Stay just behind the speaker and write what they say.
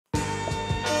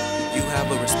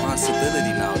have a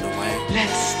responsibility now, Dwayne.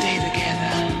 Let's stay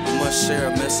together. We must share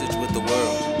a message with the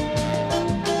world.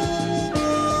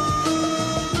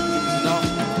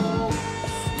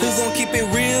 Who gon' keep it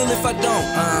real if I don't?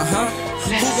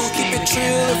 Who gon' keep it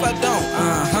trill if I don't?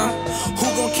 Who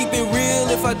gon' keep it real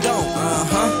if I don't?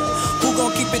 Who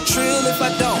gon' keep it trill if I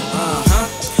don't?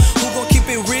 Who gon' keep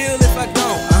it real if I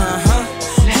don't?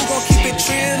 Who gon' keep it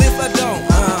trill if I don't?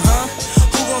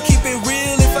 Who gon' keep it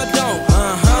real if I don't?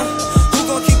 Who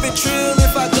gon' keep it trill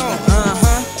if I don't?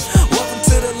 Welcome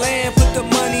to the land, put the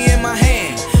money in my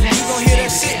hand. You gon' hear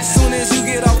that shit soon as you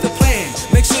get off the plane.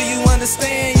 Make sure you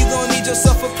understand, you gon' need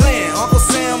yourself a plan. Uncle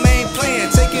Sam ain't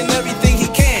playing, taking everything he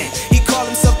can. He call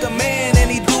himself the man and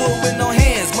he do it with no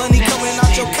hands. Money coming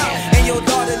out your account and your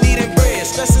daughter needing bread.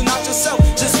 Stressing out yourself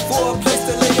just for a place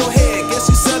to lay your head. Guess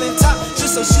you selling top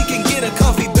just so she can get a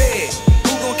comfy bed.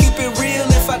 Who gon' keep it real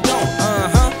if I don't?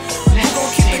 Who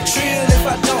gon' keep it trill if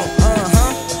I don't?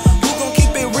 Who gon'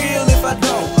 keep it real if I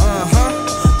don't?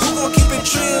 Who gon' keep it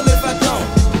trill if I don't?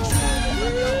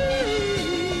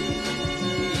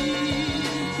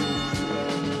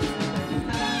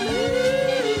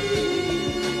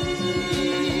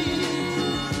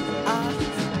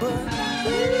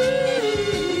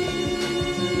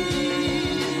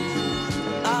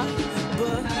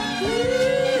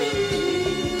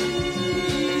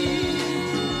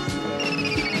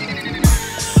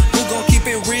 Who gon' keep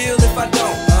it real if I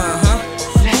don't?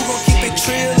 Who gon' keep it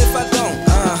trill if I don't?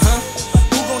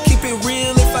 Who gon' keep it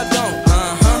real if I don't?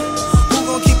 Who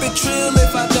gon' keep it trill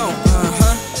if I don't?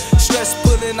 Stress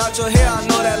pulling out your hair, I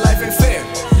know that life ain't fair.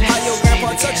 How your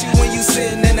grandpa touch you when you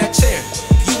sitting in that chair?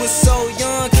 You was so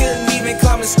young, couldn't even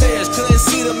climb the stairs. Couldn't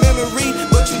see the memory,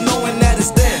 but you knowing that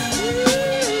it's there.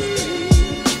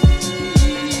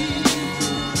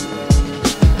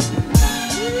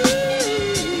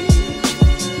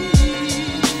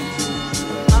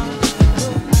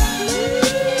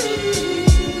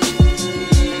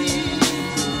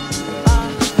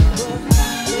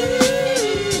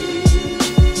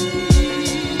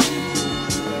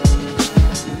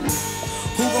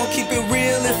 Who gon' keep it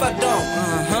real if I don't?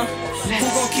 Who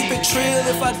gon' keep it trill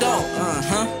if I don't?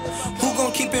 Who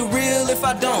gon' keep it real if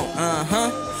I don't?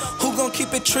 Who gon'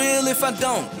 keep it trill if I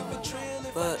don't?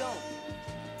 But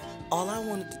all I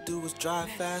wanted to do was drive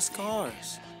fast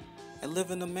cars and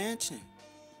live in a mansion.